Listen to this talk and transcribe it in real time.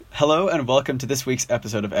Hello and welcome to this week's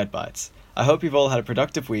episode of Ed Bites. I hope you've all had a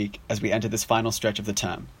productive week as we enter this final stretch of the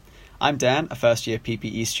term. I'm Dan, a first-year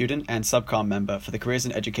PPE student and subcom member for the Careers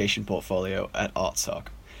in Education portfolio at ArtSoc.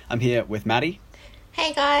 I'm here with Maddie.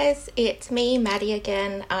 Hey guys, it's me, Maddie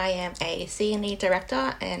again. I am a CNE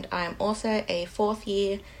director and I'm also a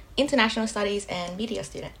fourth-year International Studies and Media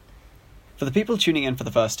student. For the people tuning in for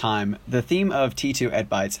the first time, the theme of T2 Ed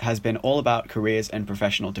Bites has been all about careers and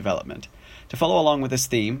professional development. To follow along with this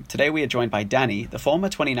theme, today we are joined by Danny, the former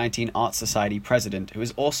 2019 Art Society president, who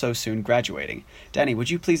is also soon graduating. Danny, would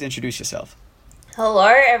you please introduce yourself?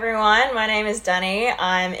 Hello everyone, my name is Danny.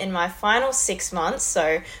 I'm in my final 6 months,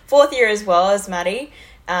 so fourth year as well as Maddie,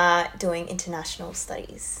 doing international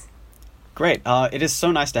studies. Great, it is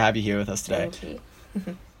so nice to have you here with us today. Thank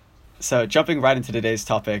you. So jumping right into today's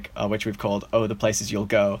topic, which we've called Oh, the Places You'll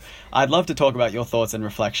Go, I'd love to talk about your thoughts and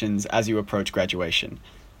reflections as you approach graduation.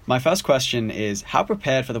 My first question is, how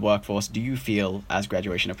prepared for the workforce do you feel as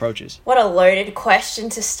graduation approaches? What a loaded question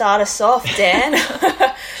to start us off, Dan.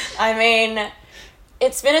 I mean,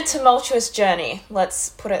 it's been a tumultuous journey, let's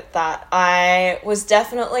put it that. I was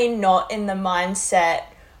definitely not in the mindset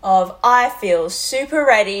of I feel super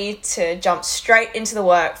ready to jump straight into the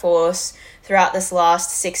workforce throughout this last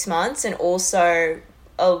 6 months, and also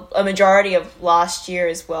a majority of last year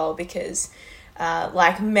as well, because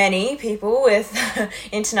like many people with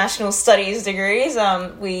international studies degrees,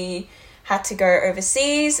 we had to go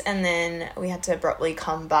overseas and then we had to abruptly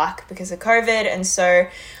come back because of COVID. And so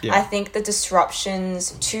I think the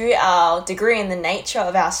disruptions to our degree and the nature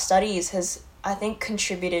of our studies has, I think,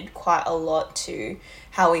 contributed quite a lot to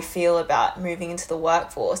how we feel about moving into the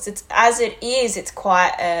workforce. It's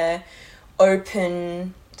quite a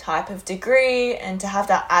open type of degree, and to have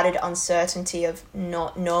that added uncertainty of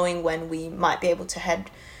not knowing when we might be able to head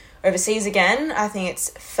overseas again, I think it's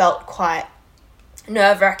felt quite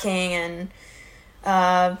nerve-wracking and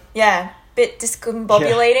bit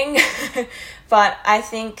discombobulating. But I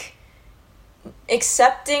think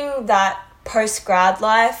accepting that post-grad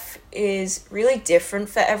life is really different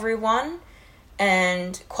for everyone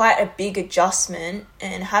and quite a big adjustment,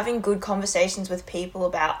 and having good conversations with people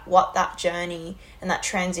about what that journey and that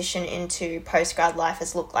transition into post-grad life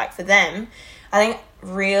has looked like for them, I think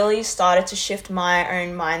really started to shift my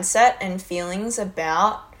own mindset and feelings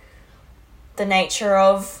about the nature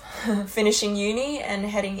of finishing uni and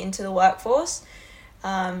heading into the workforce.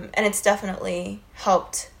 And it's definitely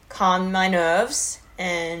helped calm my nerves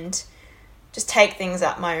and just take things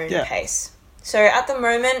at my own pace. So at the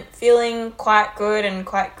moment, feeling quite good and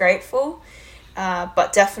quite grateful,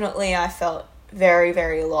 but definitely I felt very,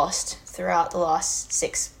 very lost throughout the last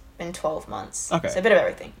 6 and 12 months. Okay. So a bit of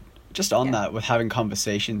everything. Just on that, with having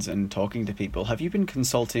conversations and talking to people, have you been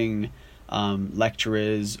consulting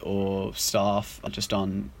lecturers or staff just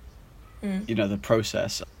on, the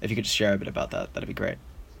process? If you could just share a bit about that, that'd be great.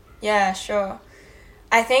 Yeah, sure.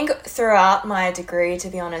 I think throughout my degree, to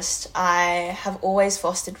be honest, I have always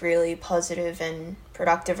fostered really positive and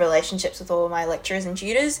productive relationships with all of my lecturers and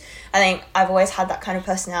tutors. I think I've always had that kind of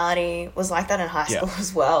personality, was like that in high school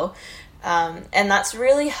as well. And that's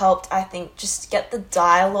really helped, I think, just get the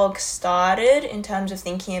dialogue started in terms of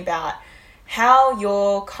thinking about how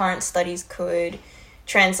your current studies could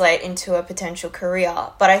translate into a potential career.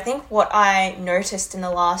 But I think what I noticed in the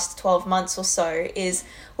last 12 months or so is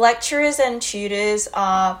lecturers and tutors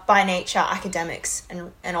are by nature academics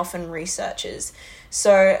and often researchers.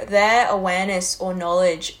 So their awareness or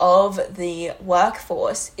knowledge of the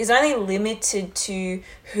workforce is only limited to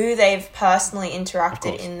who they've personally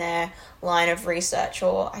interacted in their line of research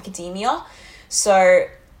or academia. So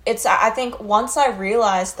I think once I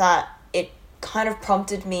realized that, it kind of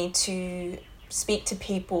prompted me to speak to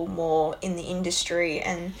people more in the industry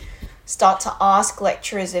and start to ask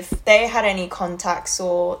lecturers if they had any contacts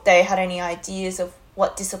or they had any ideas of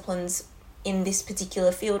what disciplines in this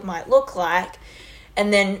particular field might look like,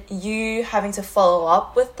 and then you having to follow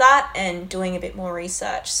up with that and doing a bit more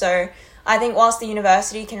research. So I think whilst the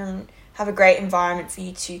university can have a great environment for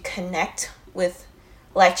you to connect with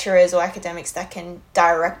lecturers or academics that can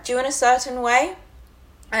direct you in a certain way,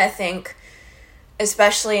 I think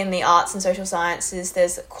especially in the arts and social sciences,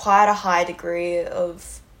 there's quite a high degree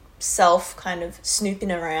of self kind of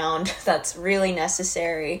snooping around that's really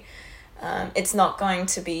necessary. It's not going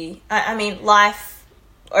to be, life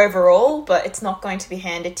overall, but it's not going to be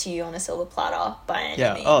handed to you on a silver platter by any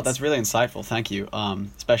means. Oh, that's really insightful. Thank you.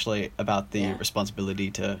 Especially about the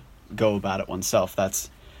responsibility to go about it oneself.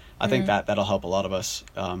 I think that'll help a lot of us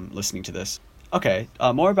listening to this. Okay,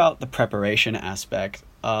 more about the preparation aspect.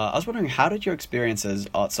 I was wondering, how did your experience as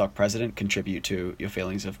ArtSoc president contribute to your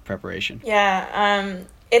feelings of preparation? Yeah,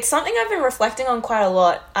 it's something I've been reflecting on quite a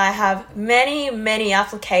lot. I have many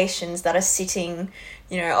applications that are sitting,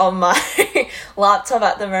 on my laptop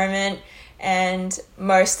at the moment, and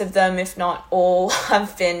most of them, if not all,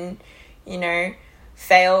 have been,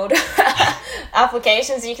 failed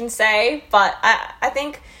applications, you can say. But I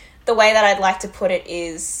think the way that I'd like to put it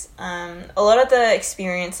is a lot of the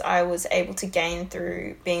experience I was able to gain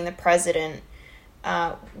through being the president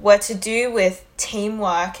were to do with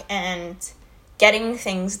teamwork and getting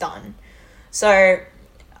things done. So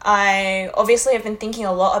I obviously have been thinking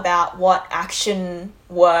a lot about what action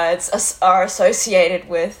words are associated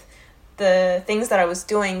with the things that I was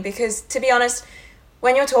doing, because to be honest,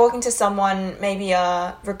 when you're talking to someone, maybe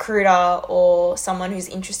a recruiter or someone who's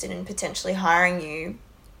interested in potentially hiring you,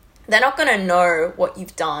 they're not going to know what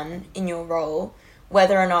you've done in your role,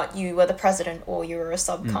 whether or not you were the president or you were a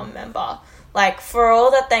subcom member. Like, for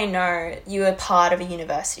all that they know, you were part of a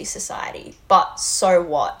university society, but so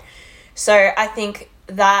what? So I think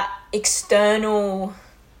that external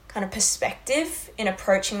kind of perspective in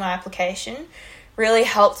approaching my application really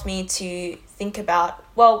helped me to think about,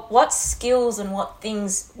 well, what skills and what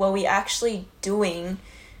things were we actually doing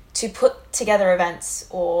to put together events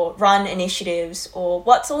or run initiatives, or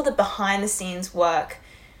what's all the behind the scenes work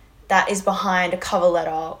that is behind a cover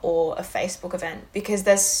letter or a Facebook event, because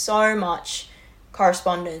there's so much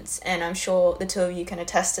correspondence, and I'm sure the two of you can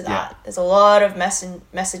attest to that. Yeah. There's a lot of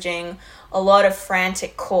messaging, a lot of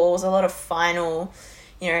frantic calls, a lot of final,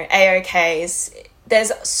 AOKs.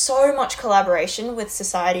 There's so much collaboration with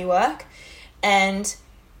society work, and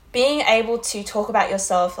being able to talk about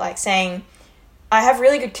yourself, like saying, I have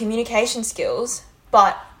really good communication skills,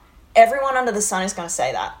 but everyone under the sun is going to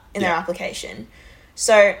say that in their application.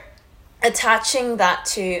 So attaching that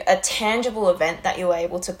to a tangible event that you were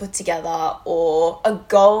able to put together, or a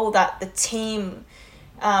goal that the team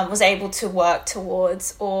was able to work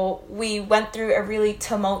towards, or we went through a really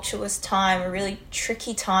tumultuous time, a really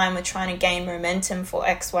tricky time with trying to gain momentum for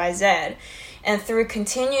XYZ, and through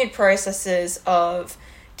continued processes of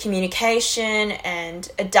communication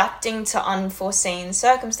and adapting to unforeseen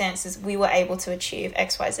circumstances, we were able to achieve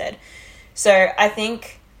XYZ. So I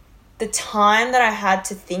think the time that I had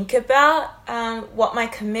to think about what my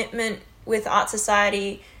commitment with Art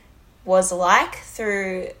Society was like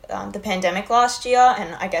through the pandemic last year,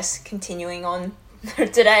 and I guess continuing on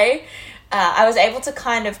today, I was able to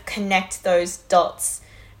kind of connect those dots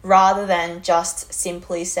rather than just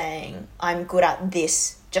simply saying, I'm good at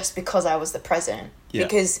this just because I was the president. Yeah.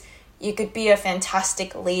 Because you could be a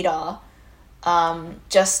fantastic leader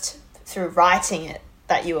just through writing it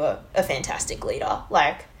that you were a fantastic leader.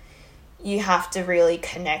 Like, you have to really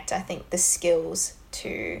connect, I think, the skills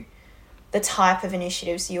to the type of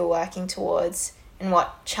initiatives you're working towards and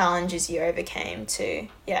what challenges you overcame to,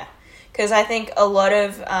 because I think a lot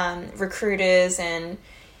of recruiters and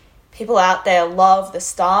people out there love the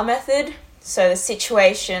STAR method. So the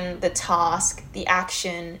situation, the task, the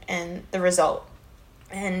action, and the result.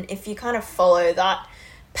 And if you kind of follow that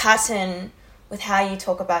pattern with how you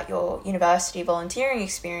talk about your university volunteering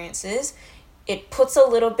experiences, it puts a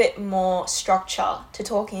little bit more structure to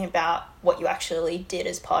talking about what you actually did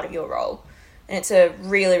as part of your role. And it's a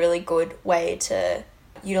really, really good way to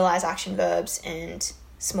utilize action verbs and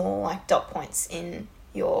small dot points in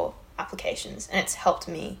your applications. And it's helped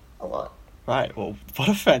me a lot. Right. Well, what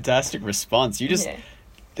a fantastic response. You just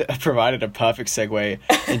provided a perfect segue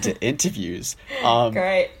into interviews.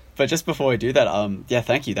 Great. But just before we do that,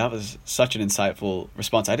 thank you. That was such an insightful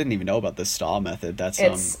response. I didn't even know about the STAR method.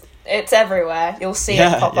 It's everywhere. You'll see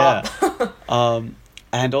it pop up.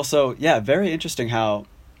 And also, very interesting how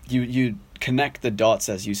you connect the dots,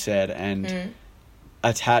 as you said, and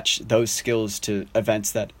attach those skills to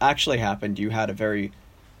events that actually happened. You had a very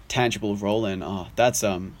tangible role in. That's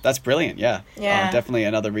brilliant. Definitely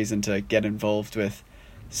another reason to get involved with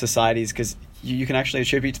societies, because you can actually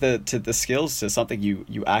attribute to the skills to something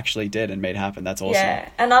you actually did and made happen. That's awesome. Yeah.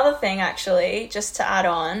 Another thing, actually, just to add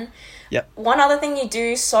on, one other thing you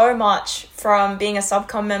do so much, from being a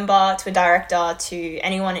subcom member to a director to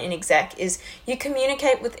anyone in exec, is you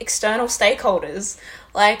communicate with external stakeholders.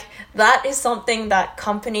 Like, that is something that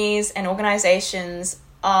companies and organizations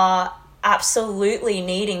are absolutely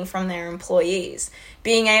needing from their employees.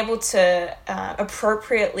 Being able to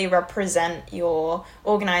appropriately represent your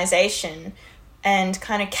organization and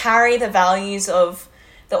kind of carry the values of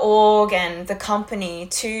the org and the company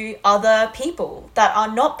to other people that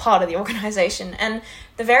are not part of the organization. And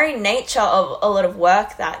the very nature of a lot of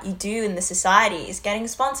work that you do in the society is getting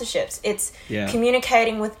sponsorships. It's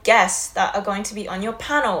communicating with guests that are going to be on your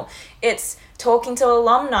panel. It's talking to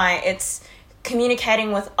alumni. It's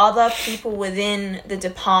communicating with other people within the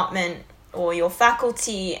department or your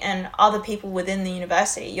faculty and other people within the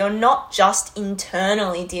university. You're not just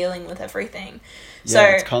internally dealing with everything. Yeah, So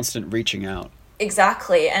it's constant reaching out.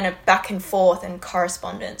 exactly, and a back and forth and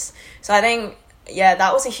correspondence. So I think, yeah,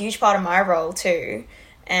 that was a huge part of my role too.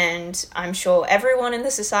 And I'm sure everyone in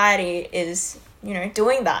the society is, you know,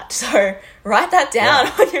 doing that. So write that down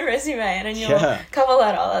on your resume and in your cover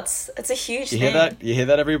letter. It's a huge thing. Hear that? You hear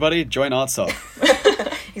that, everybody? Join ArtSoc.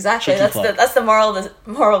 Exactly. Cheeky plug. That's the moral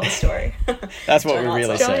of the story. That's what Join we're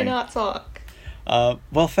really ArtSoc. saying. Join ArtSoc.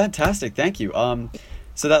 Well, fantastic. Thank you.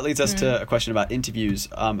 So that leads us to a question about interviews.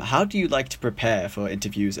 How do you like to prepare for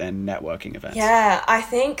interviews and networking events? Yeah, I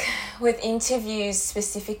think with interviews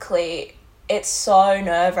specifically, it's so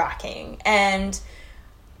nerve-wracking. And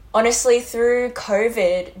honestly, through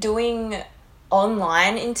COVID, doing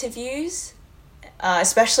online interviews,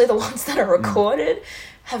 especially the ones that are recorded,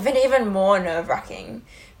 have been even more nerve-wracking,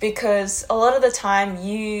 because a lot of the time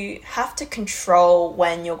you have to control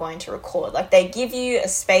when you're going to record. Like, they give you a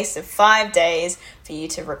space of 5 days for you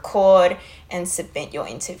to record and submit your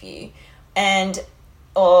interview.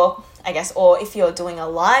 Or if you're doing a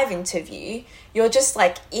live interview, you're just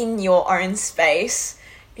like in your own space,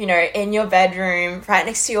 you know, in your bedroom, right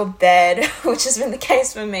next to your bed, which has been the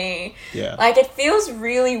case for me. Yeah. Like, it feels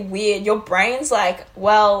really weird. Your brain's like,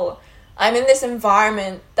 well, I'm in this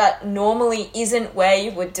environment that normally isn't where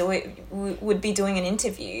you would be doing an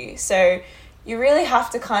interview. So you really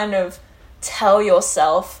have to kind of tell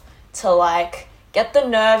yourself to, like, get the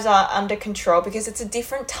nerves under control, because it's a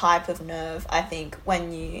different type of nerve, I think,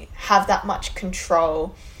 when you have that much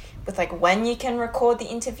control with, like, when you can record the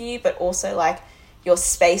interview, but also, like, your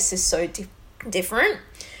space is so different.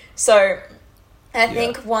 So I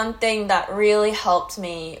think one thing that really helped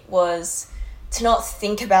me was to not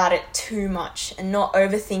think about it too much and not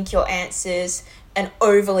overthink your answers and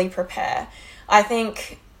overly prepare. I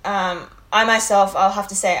think I myself, I'll have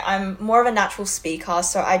to say, I'm more of a natural speaker,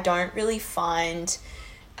 so I don't really find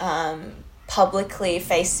publicly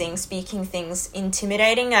facing speaking things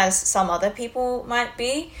intimidating as some other people might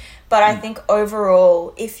be. But I think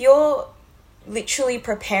overall, if you're literally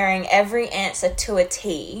preparing every answer to a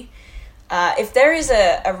T, if there is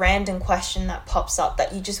a random question that pops up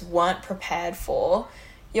that you just weren't prepared for,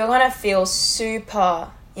 you're going to feel super,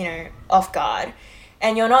 you know, off guard.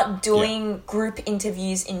 And you're not doing group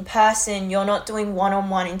interviews in person. You're not doing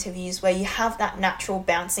one-on-one interviews where you have that natural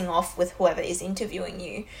bouncing off with whoever is interviewing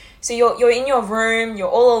you. So you're in your room, you're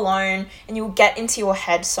all alone, and you'll get into your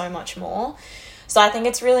head so much more. So I think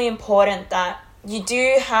it's really important that you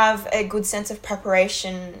do have a good sense of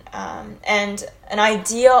preparation and an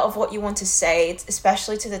idea of what you want to say,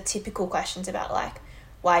 especially to the typical questions about, like,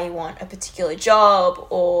 why you want a particular job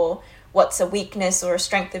or what's a weakness or a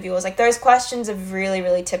strength of yours. Like, those questions are really,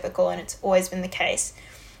 really typical, and it's always been the case.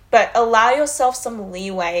 But allow yourself some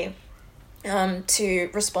leeway to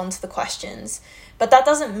respond to the questions. But that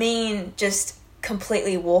doesn't mean just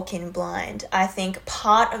completely walk in blind. I think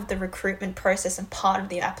part of the recruitment process and part of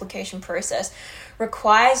the application process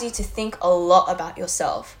requires you to think a lot about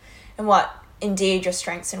yourself and what indeed your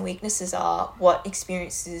strengths and weaknesses are, what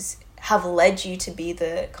experiences have led you to be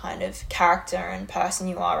the kind of character and person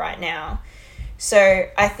you are right now. So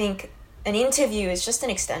I think an interview is just an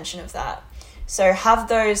extension of that. So have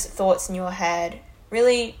those thoughts in your head,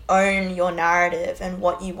 really own your narrative and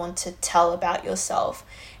what you want to tell about yourself.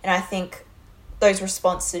 And I think those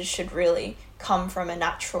responses should really come from a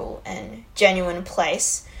natural and genuine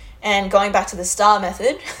place. And going back to the STAR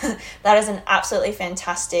method, that is an absolutely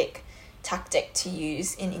fantastic tactic to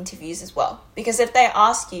use in interviews as well. Because if they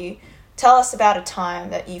ask you, tell us about a time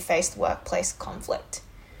that you faced workplace conflict,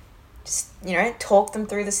 just, you know, talk them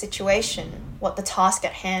through the situation, what the task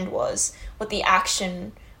at hand was, what the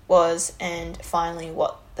action was, and finally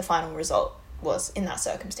what the final result was in that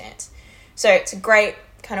circumstance. So it's a great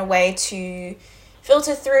kind of way to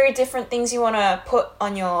filter through different things you want to put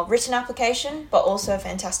on your written application, but also a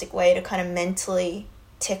fantastic way to kind of mentally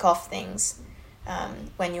tick off things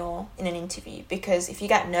when you're in an interview. Because if you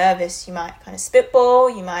get nervous, you might kind of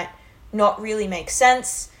spitball, you might not really make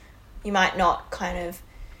sense, you might not kind of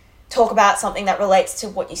talk about something that relates to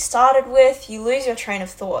what you started with, you lose your train of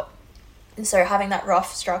thought. And so having that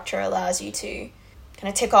rough structure allows you to kind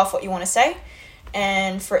of tick off what you want to say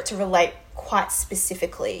and for it to relate quite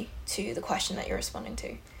specifically to the question that you're responding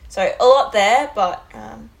to. So a lot there, but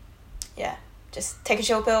just take a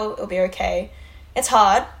chill pill, it'll be okay. It's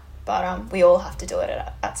hard, but we all have to do it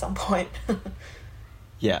at some point.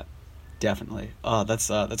 Yeah, definitely. Oh, that's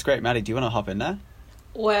great. Maddie, do you want to hop in there?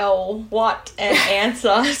 Well, what an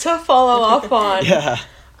answer to follow up on. Yeah.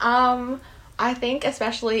 I think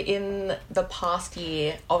especially in the past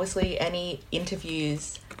year, obviously any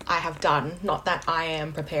interviews I have done, not that I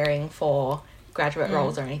am preparing for graduate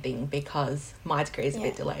roles or anything because my degree is a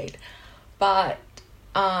bit delayed, but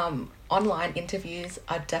online interviews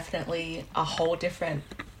are definitely a whole different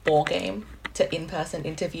ball game to in-person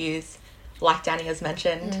interviews. Like Danny has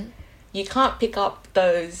mentioned, you can't pick up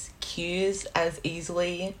those cues as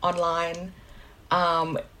easily online.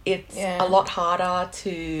 It's a lot harder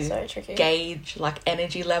to gauge like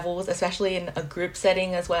energy levels, especially in a group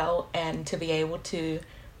setting as well, and to be able to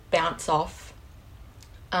bounce off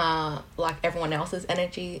like everyone else's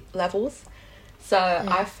energy levels. So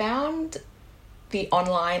I found the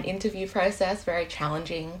online interview process very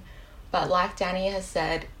challenging, but like Danny has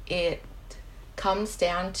said, it comes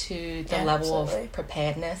down to the level of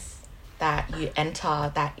preparedness that you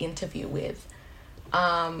enter that interview with.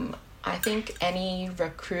 I think any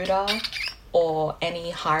recruiter or any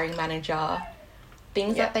hiring manager,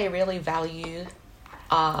 things that they really value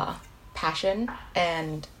are passion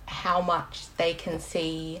and how much they can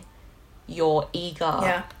see you're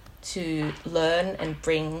eager to learn and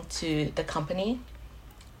bring to the company.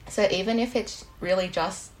 So even if it's really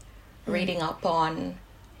just reading up on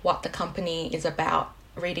what the company is about,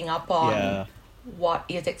 reading up on what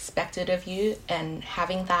is expected of you, and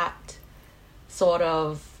having that sort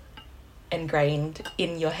of ingrained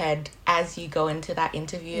in your head as you go into that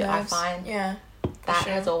interview, I find that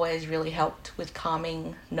has always really helped with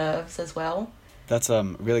calming nerves as well. That's a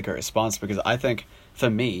really great response, because I think for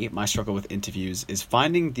me, my struggle with interviews is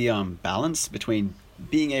finding the balance between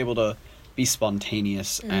being able to be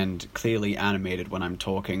spontaneous and clearly animated when I'm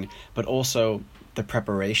talking, but also the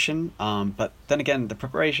preparation. But then again, the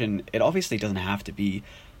preparation, it obviously doesn't have to be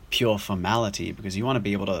pure formality, because you want to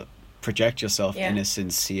be able to project yourself in a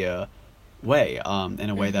sincere way, in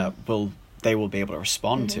a way that they will be able to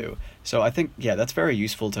respond to. So I think, that's very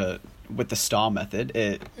useful with the STAR method.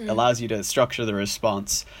 It allows you to structure the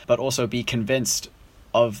response, but also be convinced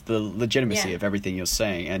of the legitimacy of everything you're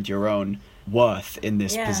saying and your own worth in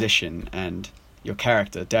this position and your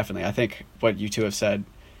character. Definitely. I think what you two have said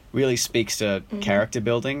really speaks to character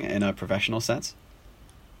building in a professional sense.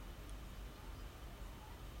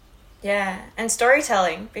 Yeah, and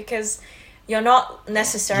storytelling, because you're not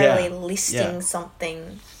necessarily listing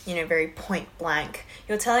something, very point blank.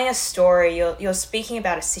 You're telling a story, you're speaking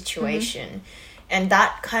about a situation, and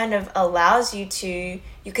that kind of allows you to,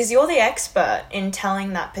 because you're the expert in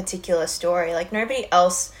telling that particular story. Like, nobody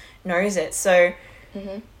else knows it. So,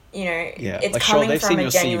 it's like, coming they've from seen a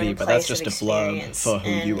your genuine CV, but place that's just of a blurb experience for who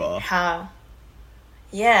and you are. How,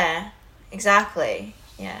 yeah, exactly.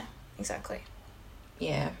 Yeah, exactly.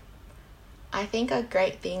 Yeah. I think a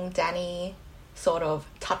great thing Danny sort of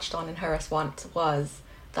touched on in her response was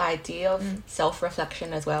the idea of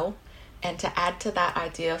self-reflection as well. And to add to that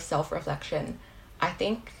idea of self-reflection, I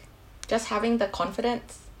think just having the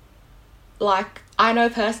confidence, like, I know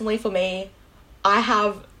personally for me, I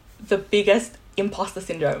have the biggest imposter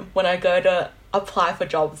syndrome when I go to apply for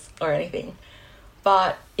jobs or anything.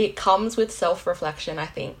 But it comes with self-reflection, I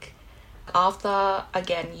think. After,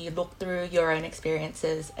 again, you look through your own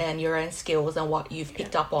experiences and your own skills and what you've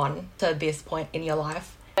picked up on to this point in your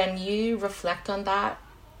life, when you reflect on that,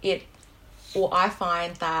 I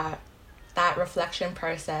find that reflection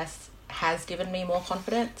process has given me more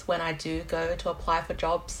confidence when I do go to apply for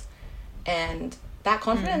jobs. And that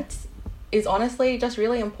confidence is honestly just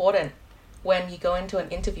really important when you go into an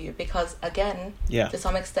interview, because, again, to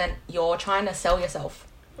some extent, you're trying to sell yourself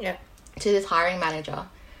to this hiring manager.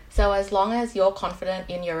 So as long as you're confident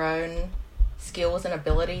in your own skills and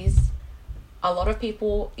abilities, a lot of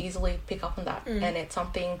people easily pick up on that. And it's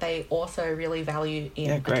something they also really value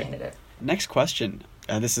in a candidate. Next question.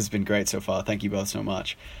 This has been great so far. Thank you both so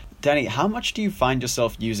much. Danny, how much do you find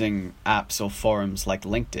yourself using apps or forums like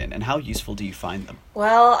LinkedIn, and how useful do you find them?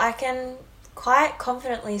 Well, I can quite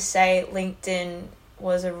confidently say LinkedIn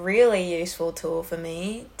was a really useful tool for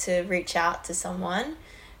me to reach out to someone.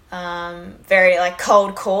 Very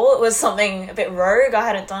cold call. It was something a bit rogue. I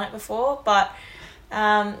hadn't done it before, but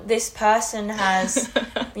this person has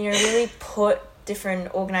really put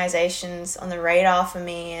different organizations on the radar for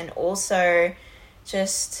me, and also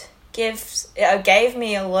just gave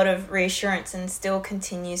me a lot of reassurance, and still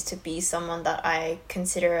continues to be someone that I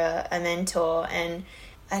consider a mentor. And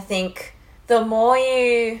I think the more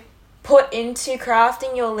you put into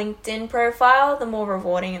crafting your LinkedIn profile, the more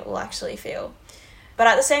rewarding it will actually feel. But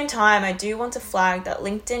at the same time, I do want to flag that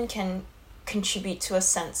LinkedIn can contribute to a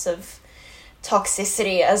sense of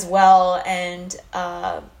toxicity as well, and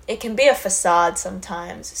it can be a facade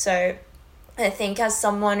sometimes. So I think as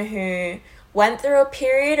someone who went through a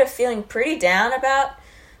period of feeling pretty down about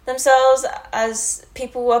themselves as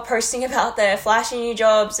people were posting about their flashy new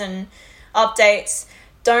jobs and updates,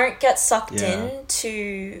 don't get sucked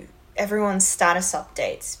into everyone's status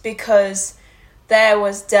updates, because there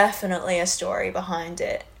was definitely a story behind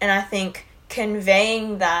it. And I think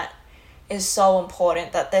conveying that is so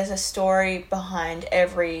important, that there's a story behind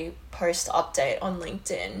every post update on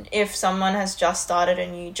LinkedIn. If someone has just started a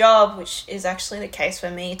new job, which is actually the case for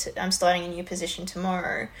me, I'm starting a new position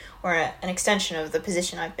tomorrow, or an extension of the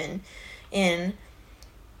position I've been in,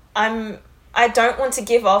 I don't want to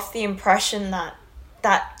give off the impression that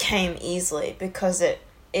that came easily, because it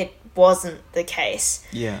wasn't the case.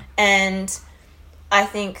 Yeah. And I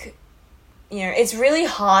think, it's really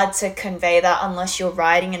hard to convey that unless you're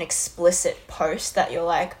writing an explicit post that you're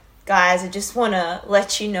like, guys, I just want to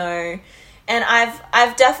let you know. And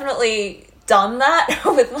I've definitely done that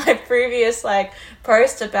with my previous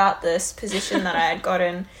post about this position that I had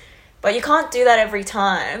gotten, but you can't do that every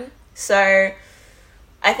time. So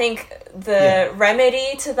I think the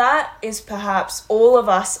remedy to that is perhaps all of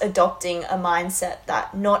us adopting a mindset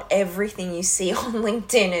that not everything you see on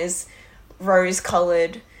LinkedIn is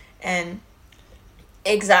rose-colored and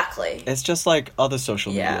exactly. It's just like other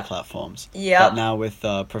social media platforms. Yeah. But now with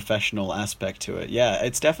a professional aspect to it. Yeah,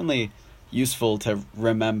 it's definitely useful to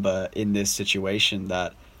remember in this situation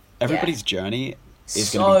that everybody's journey is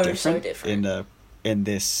going to be different, in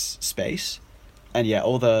this space. And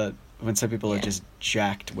when some people are just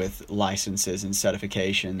jacked with licenses and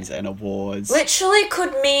certifications and awards, literally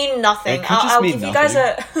could mean nothing. I'll give you guys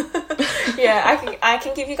I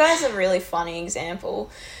can give you guys a really funny example.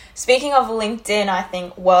 Speaking of LinkedIn, I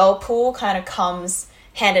think Whirlpool kind of comes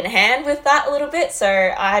hand in hand with that a little bit. So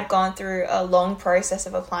I had gone through a long process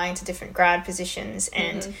of applying to different grad positions,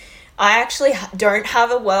 and I actually don't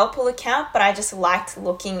have a Whirlpool account, but I just liked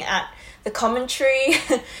looking at the commentary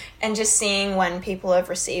and just seeing when people have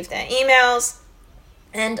received their emails.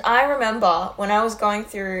 And I remember when I was going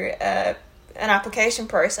through an application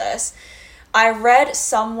process, I read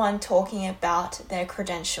someone talking about their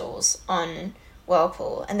credentials on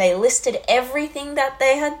Whirlpool, and they listed everything that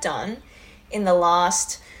they had done in the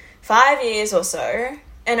last 5 years or so,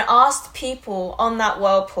 and asked people on that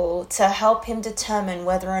Whirlpool to help him determine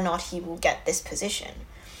whether or not he will get this position.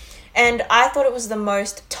 And I thought it was the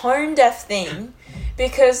most tone-deaf thing,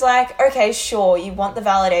 because okay, sure, you want the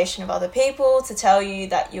validation of other people to tell you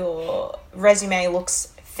that your resume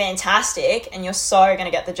looks fantastic and you're so going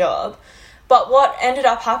to get the job. But what ended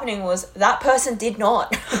up happening was that person did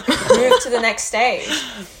not move to the next stage.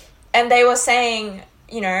 And they were saying,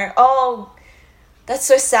 oh, that's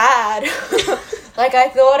so sad. I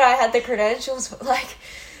thought I had the credentials, but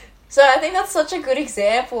so I think that's such a good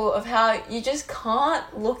example of how you just can't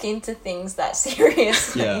look into things that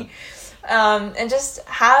seriously. Yeah. And just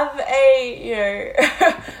have a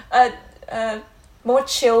more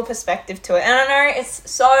chill perspective to it. And I know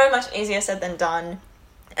it's so much easier said than done.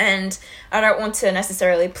 And I don't want to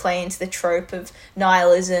necessarily play into the trope of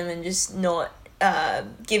nihilism and just not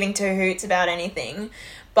giving two hoots about anything.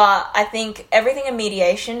 But I think everything in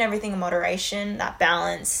mediation, everything in moderation, that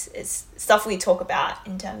balance is stuff we talk about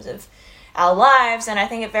in terms of our lives. And I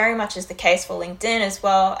think it very much is the case for LinkedIn as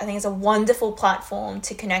well. I think it's a wonderful platform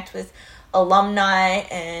to connect with alumni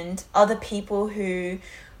and other people who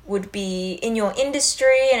would be in your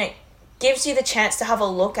industry, and it gives you the chance to have a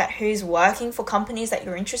look at who's working for companies that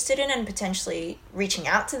you're interested in and potentially reaching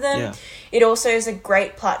out to them. Yeah. It also is a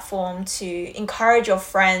great platform to encourage your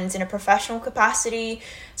friends in a professional capacity.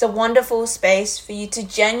 It's a wonderful space for you to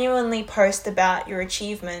genuinely post about your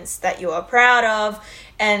achievements that you are proud of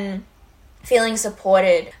and feeling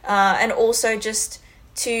supported, and also just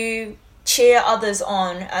to cheer others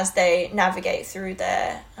on as they navigate through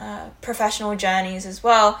their professional journeys as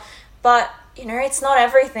well. But, it's not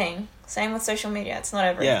everything. Same with social media. It's not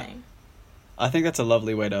everything. Yeah. I think that's a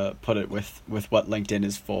lovely way to put it with what LinkedIn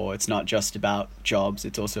is for. It's not just about jobs.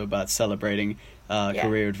 It's also about celebrating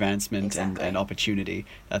career advancement and opportunity.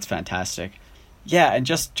 That's fantastic. Yeah, and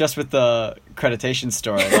just with the accreditation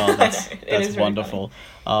story, that's wonderful.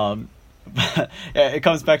 It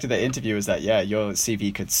comes back to the interview, is that your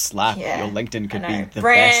CV could slap, your LinkedIn could be the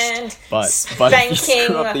brand, best, but if you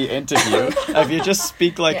screw up the interview, if you just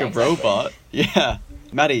speak like a robot,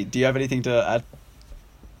 Maddie, do you have anything to add?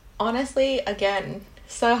 Honestly, again,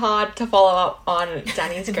 so hard to follow up on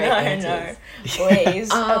Danny's great answers. No,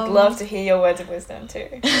 please. I'd love to hear your words of wisdom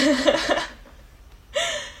too.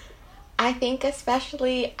 I think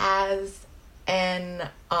especially as an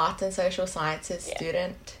arts and social sciences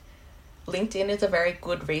student, LinkedIn is a very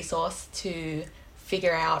good resource to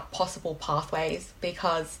figure out possible pathways,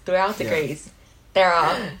 because through our degrees, there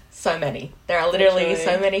are so many. There are literally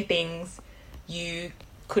so many things you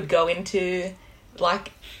could go into.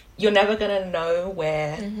 Like, you're never going to know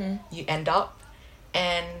where you end up.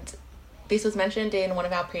 And this was mentioned in one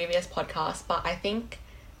of our previous podcasts, but I think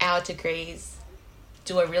our degrees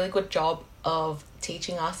do a really good job of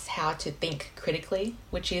teaching us how to think critically,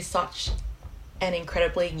 which is such an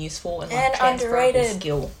incredibly useful and transferable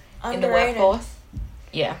skill in the workforce.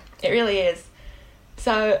 Yeah, it really is.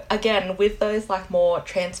 So again, with those like more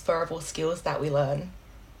transferable skills that we learn,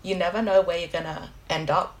 you never know where you're gonna end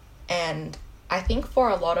up. And I think for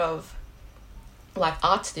a lot of like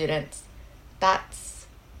art students, that's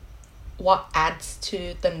what adds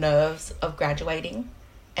to the nerves of graduating,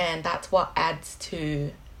 and that's what adds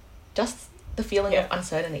to just the feeling of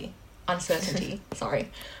uncertainty,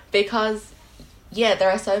 sorry, because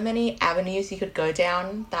there are so many avenues you could go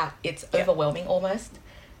down that it's overwhelming almost.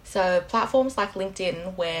 So platforms like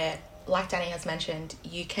LinkedIn, where, like Danny has mentioned,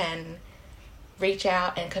 you can reach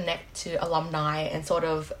out and connect to alumni and sort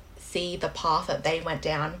of see the path that they went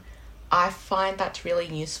down, I find that's really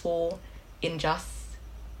useful in just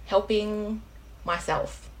helping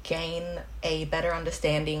myself gain a better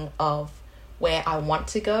understanding of where I want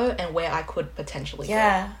to go and where I could potentially go.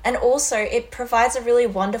 Yeah, and also it provides a really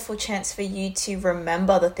wonderful chance for you to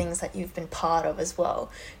remember the things that you've been part of as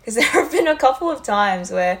well. Because there have been a couple of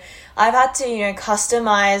times where I've had to,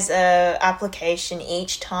 customize a application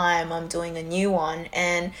each time I'm doing a new one,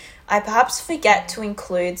 and I perhaps forget to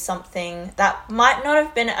include something that might not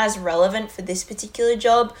have been as relevant for this particular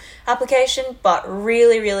job application, but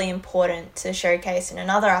really, really important to showcase in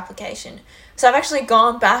another application. So I've actually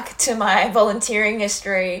gone back to my volunteering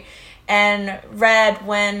history and read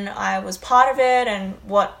when I was part of it and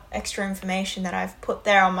what extra information that I've put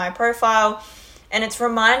there on my profile. And it's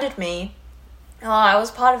reminded me, I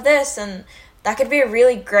was part of this, and that could be a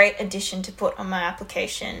really great addition to put on my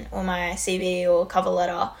application or my CV or cover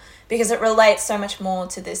letter, because it relates so much more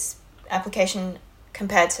to this application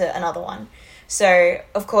compared to another one. So,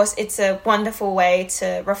 of course, it's a wonderful way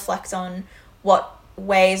to reflect on what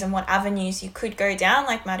ways and what avenues you could go down,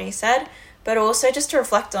 like Maddie said, but also just to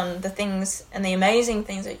reflect on the things and the amazing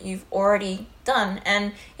things that you've already done.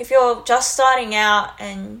 And if you're just starting out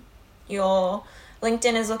and your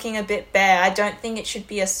LinkedIn is looking a bit bare, I don't think it should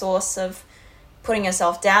be a source of putting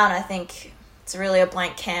yourself down. I think it's really a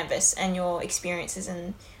blank canvas, and your experiences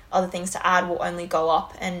and other things to add will only go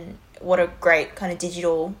up. And what a great kind of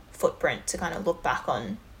digital footprint to kind of look back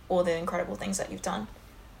on all the incredible things that you've done.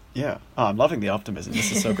 Yeah. Oh, I'm loving the optimism.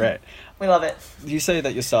 This is so great. We love it. You say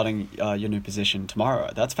that you're starting your new position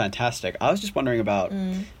tomorrow. That's fantastic. I was just wondering about,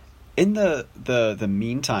 in the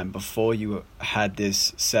meantime, before you had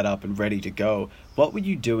this set up and ready to go, what were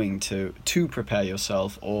you doing to prepare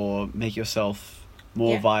yourself or make yourself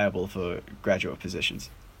more viable for graduate positions?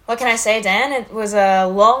 What can I say, Dan? It was a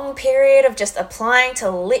long period of just applying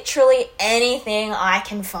to literally anything I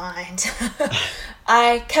can find.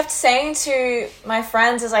 I kept saying to my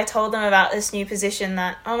friends as I told them about this new position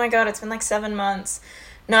that, oh my God, it's been like 7 months.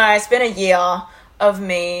 No, it's been a year of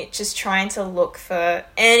me just trying to look for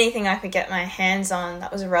anything I could get my hands on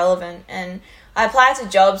that was relevant. And I applied to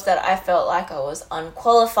jobs that I felt like I was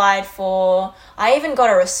unqualified for. I even got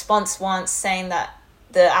a response once saying that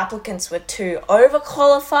the applicants were too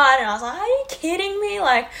overqualified, and I was like, are you kidding me?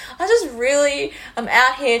 Like, I just really am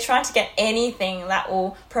out here trying to get anything that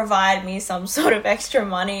will provide me some sort of extra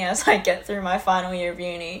money as I get through my final year of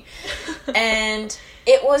uni. And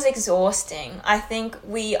it was exhausting. I think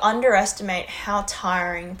we underestimate how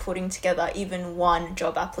tiring putting together even one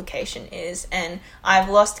job application is, and I've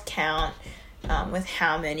lost count with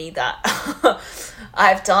how many that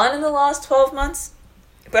I've done in the last 12 months.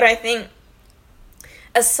 But I think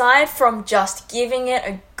aside from just giving it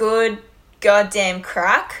a good goddamn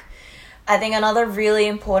crack, I think another really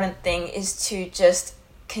important thing is to just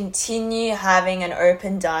continue having an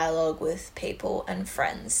open dialogue with people and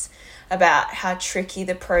friends about how tricky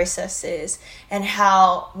the process is, and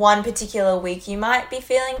how one particular week you might be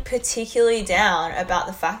feeling particularly down about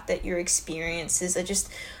the fact that your experiences are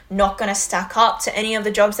just not going to stack up to any of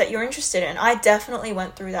the jobs that you're interested in. I definitely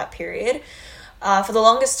went through that period. For the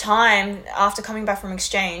longest time, after coming back from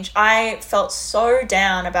exchange, I felt so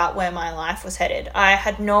down about where my life was headed. I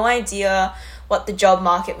had no idea what the job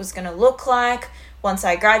market was going to look like once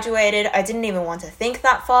I graduated. I didn't even want to think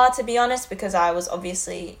that far, to be honest, because I was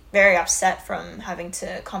obviously very upset from having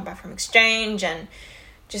to come back from exchange and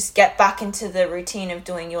just get back into the routine of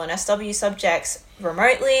doing UNSW subjects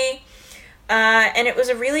remotely. And it was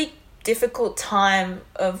a really difficult time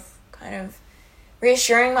of kind of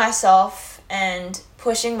reassuring myself and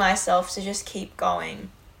pushing myself to just keep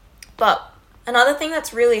going. But another thing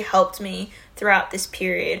that's really helped me throughout this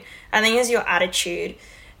period, I think, is your attitude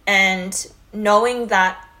and knowing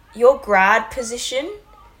that your grad position,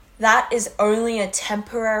 that is only a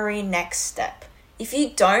temporary next step. If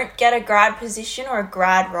you don't get a grad position or a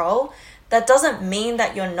grad role, that doesn't mean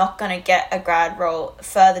that you're not going to get a grad role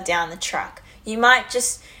further down the track. You might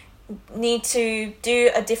just need to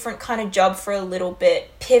do a different kind of job for a little bit,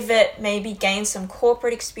 pivot, maybe gain some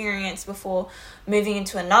corporate experience before moving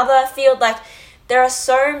into another field. Like, there are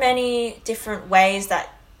so many different ways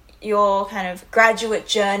that your kind of graduate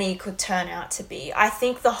journey could turn out to be. I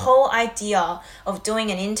think the whole idea of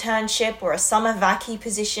doing an internship or a summer vacay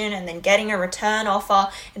position and then getting a return offer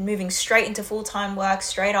and moving straight into full-time work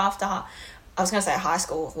straight after, I was going to say high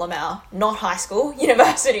school, Lamau, not high school,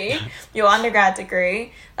 university, your undergrad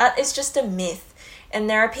degree, that is just a myth. And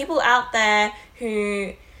there are people out there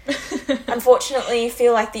who unfortunately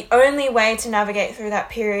feel like the only way to navigate through that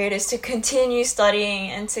period is to continue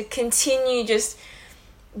studying and to continue just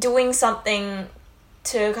doing something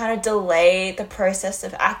to kind of delay the process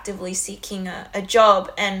of actively seeking a job.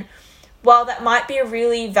 And while that might be a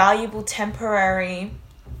really valuable temporary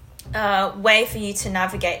way for you to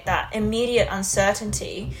navigate that immediate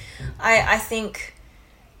uncertainty, I think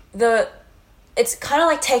it's kind of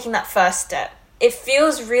like taking that first step. It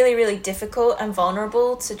feels really, really difficult and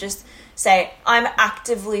vulnerable to just say, I'm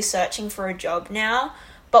actively searching for a job now.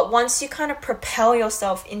 But once you kind of propel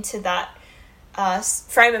yourself into that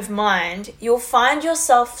frame of mind, you'll find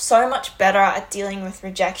yourself so much better at dealing with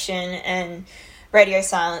rejection and radio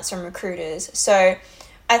silence from recruiters. So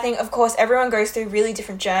I think, of course, everyone goes through a really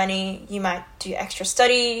different journey. You might do extra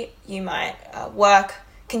study, you might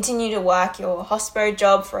continue to work your hospo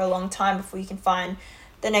job for a long time before you can find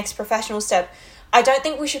the next professional step. I don't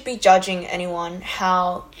think we should be judging anyone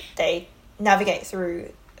how they navigate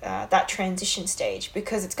through that transition stage,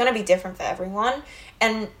 because it's going to be different for everyone.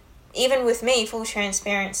 And even with me, full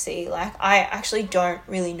transparency, like, I actually don't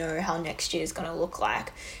really know how next year is going to look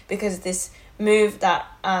like, because this move, that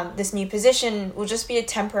this new position will just be a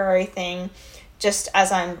temporary thing, just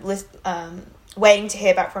as I'm waiting to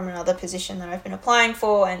hear back from another position that I've been applying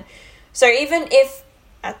for. And so even if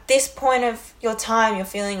at this point of your time you're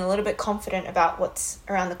feeling a little bit confident about what's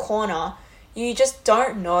around the corner, you just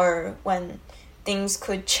don't know when things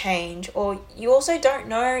could change, or you also don't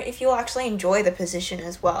know if you'll actually enjoy the position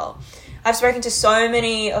as well. I've spoken to so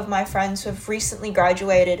many of my friends who have recently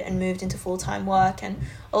graduated and moved into full-time work, and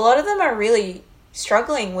a lot of them are really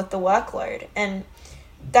struggling with the workload, and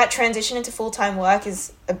that transition into full-time work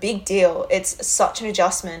is a big deal. It's such an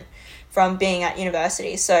adjustment from being at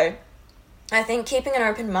university. So I think keeping an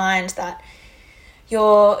open mind that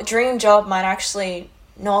your dream job might actually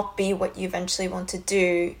not be what you eventually want to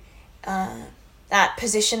do, that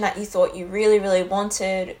position that you thought you really, really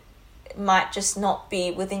wanted might just not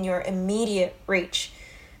be within your immediate reach.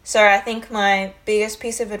 So I think my biggest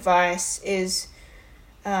piece of advice is,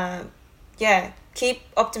 keep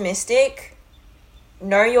optimistic,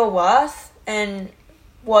 know your worth and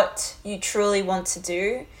what you truly want to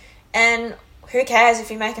do. And who cares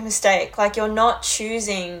if you make a mistake? Like, you're not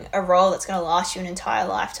choosing a role that's going to last you an entire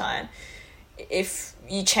lifetime. If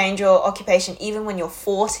you change your occupation, even when you're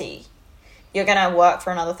 40, you're going to work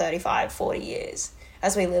for another 35, 40 years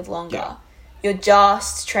as we live longer. Yeah. You're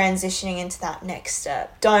just transitioning into that next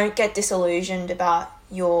step. Don't get disillusioned about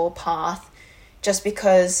your path just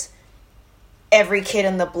because every kid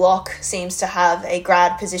in the block seems to have a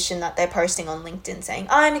grad position that they're posting on LinkedIn saying,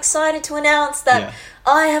 I'm excited to announce that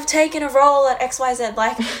I have taken a role at XYZ.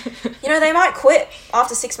 Like, they might quit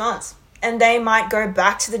after 6 months. And they might go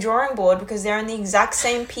back to the drawing board because they're in the exact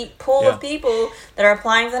same pool of people that are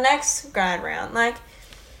applying for the next grad round. Like,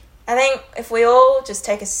 I think if we all just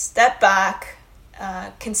take a step back,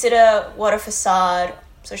 consider what a facade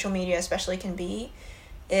social media especially can be,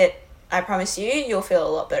 I promise you'll feel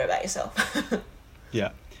a lot better about yourself.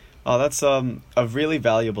 Yeah. Oh, that's a really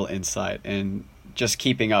valuable insight in just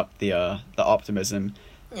keeping up the optimism,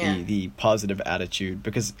 the positive attitude,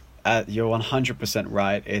 because you're 100%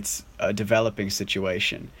 right. It's a developing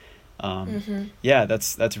situation. Yeah,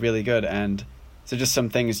 that's really good. And so just some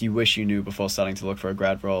things you wish you knew before starting to look for a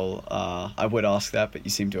grad role. I would ask that, but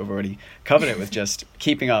you seem to have already covered it with just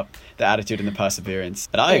keeping up the attitude and the perseverance.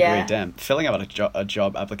 And I agree, damn, filling out a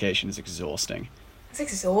job application is exhausting. It's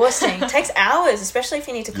exhausting. It takes hours, especially if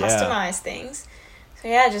you need to customize things. So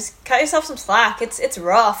just cut yourself some slack. It's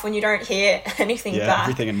rough when you don't hear anything back. Yeah,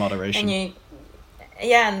 everything in moderation. And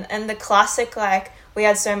and the classic, like, we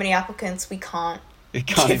had so many applicants, we can't It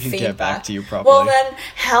can't give even get back feedback. to you properly. Well, then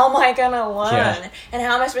how am I going to learn? Yeah. And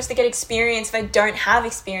how am I supposed to get experience if I don't have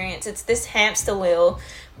experience? It's this hamster wheel,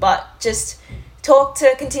 but just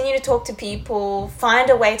continue to talk to people, find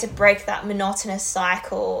a way to break that monotonous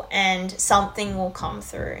cycle, and something will come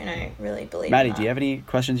through. And I really believe in Maddie, that. do you have any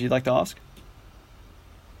questions you'd like to ask?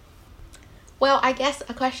 Well, I guess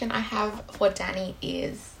a question I have for Danny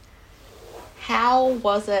is, how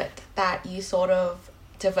was it that you sort of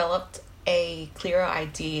developed a clearer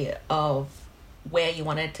idea of where you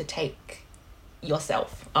wanted to take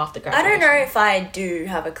yourself after I graduation? don't know if I do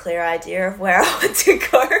have a clear idea of where I want to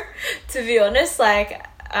go, to be honest. Like,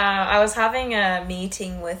 I was having a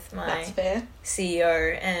meeting with my That's fair.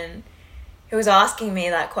 CEO, and he was asking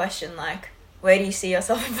me that question, like, where do you see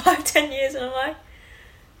yourself in 5-10 years? And I'm like,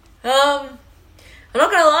 I'm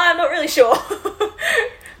not gonna lie, I'm not really sure.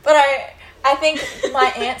 But I think my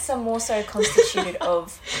answer more so constituted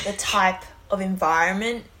of the type of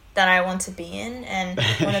environment that I want to be in. And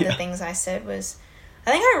one of the things I said was,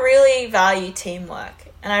 I think I really value teamwork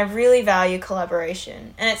and I really value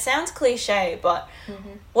collaboration. And it sounds cliche, but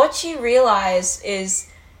what you realize is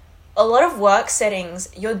a lot of work settings,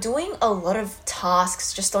 you're doing a lot of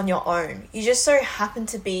tasks just on your own. You just so happen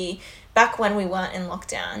to be, back when we weren't in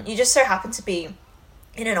lockdown, you just so happen to be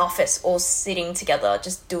in an office all sitting together,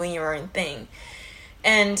 just doing your own thing.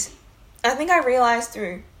 And I think I realized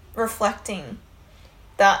through reflecting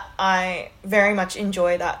that I very much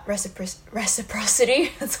enjoy that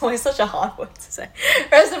reciprocity. It's always such a hard word to say.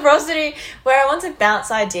 Reciprocity, where I want to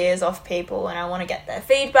bounce ideas off people and I want to get their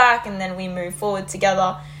feedback and then we move forward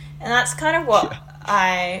together. And that's kind of what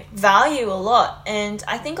I value a lot. And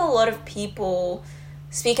I think a lot of people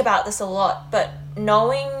speak about this a lot, but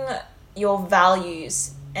knowing your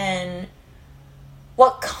values and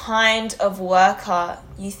what kind of worker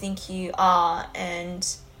you think you are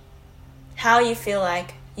and how you feel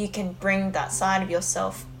like you can bring that side of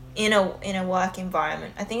yourself in a work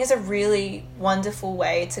environment, I think is a really wonderful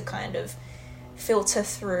way to kind of filter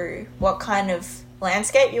through what kind of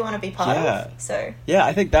landscape you want to be part of. So yeah,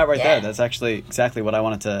 I think that there, that's actually exactly what I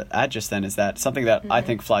wanted to add just then, is that something that I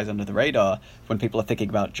think flies under the radar when people are thinking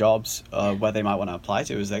about jobs where they might want to apply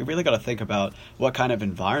to, is they really got to think about what kind of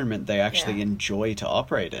environment they actually enjoy to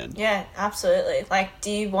operate in. Yeah, absolutely. Like,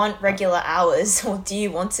 do you want regular hours or do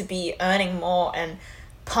you want to be earning more and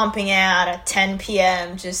pumping out at 10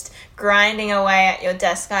 p.m. just grinding away at your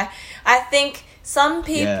desk? I think some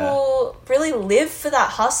people really live for that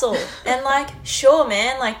hustle and like, sure,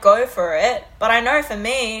 man, like go for it. But I know for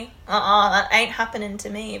me, that ain't happening to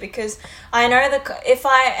me, because I know that if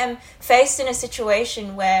I am faced in a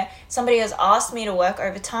situation where somebody has asked me to work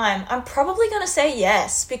overtime, I'm probably going to say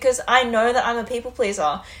yes, because I know that I'm a people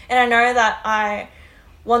pleaser and I know that I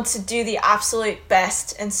want to do the absolute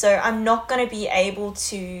best. And so I'm not going to be able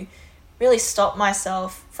to really stop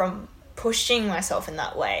myself from pushing myself in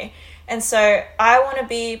that way. And so I want to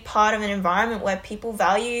be part of an environment where people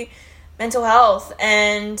value mental health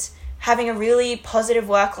and having a really positive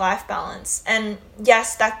work-life balance. And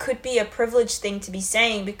yes, that could be a privileged thing to be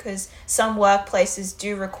saying, because some workplaces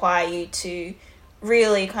do require you to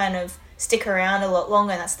really kind of stick around a lot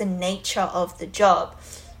longer, and that's the nature of the job.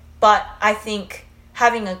 But I think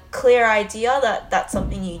having a clear idea that that's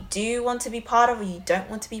something you do want to be part of or you don't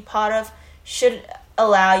want to be part of should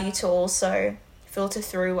allow you to also filter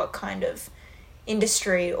through what kind of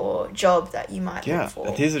industry or job that you might look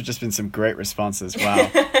for. These have just been some great responses.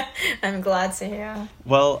 Wow. I'm glad to hear.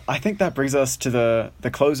 Well, I think that brings us to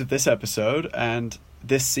the close of this episode and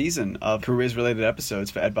this season of careers-related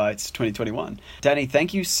episodes for EdBytes 2021. Danny,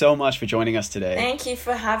 thank you so much for joining us today. Thank you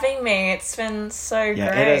for having me. It's been so great.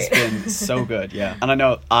 Yeah, it has been so good, And I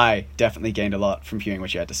know I definitely gained a lot from hearing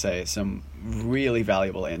what you had to say. Some really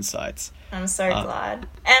valuable insights. I'm so glad.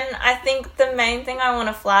 And I think the main thing I want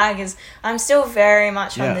to flag is I'm still very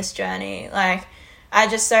much on this journey. Like, I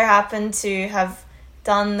just so happen to have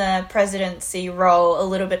done the presidency role a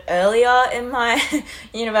little bit earlier in my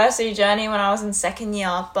university journey when I was in second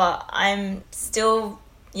year, but I'm still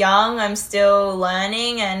young, I'm still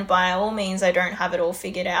learning, and by all means I don't have it all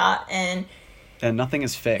figured out. And nothing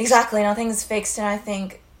is fixed. Exactly, nothing is fixed. And I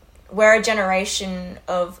think we're a generation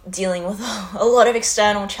of dealing with a lot of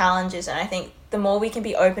external challenges, and I think the more we can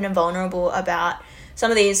be open and vulnerable about some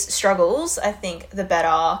of these struggles, I think the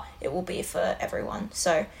better it will be for everyone.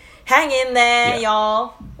 So hang in there,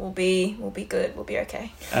 y'all. We'll be good. We'll be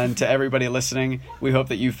okay. And to everybody listening, we hope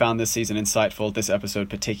that you found this season insightful, this episode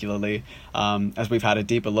particularly, as we've had a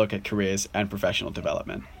deeper look at careers and professional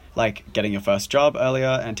development, like getting your first job earlier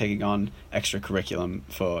and taking on extra curriculum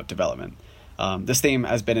for development. This theme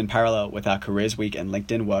has been in parallel with our Careers Week and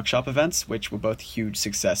LinkedIn workshop events, which were both huge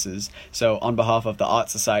successes. So on behalf of the Art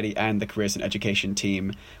Society and the Careers in Education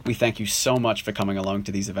team, we thank you so much for coming along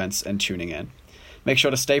to these events and tuning in. Make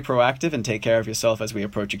sure to stay proactive and take care of yourself as we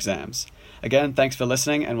approach exams. Again, thanks for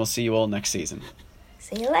listening, and we'll see you all next season.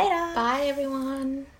 See you later. Bye, everyone.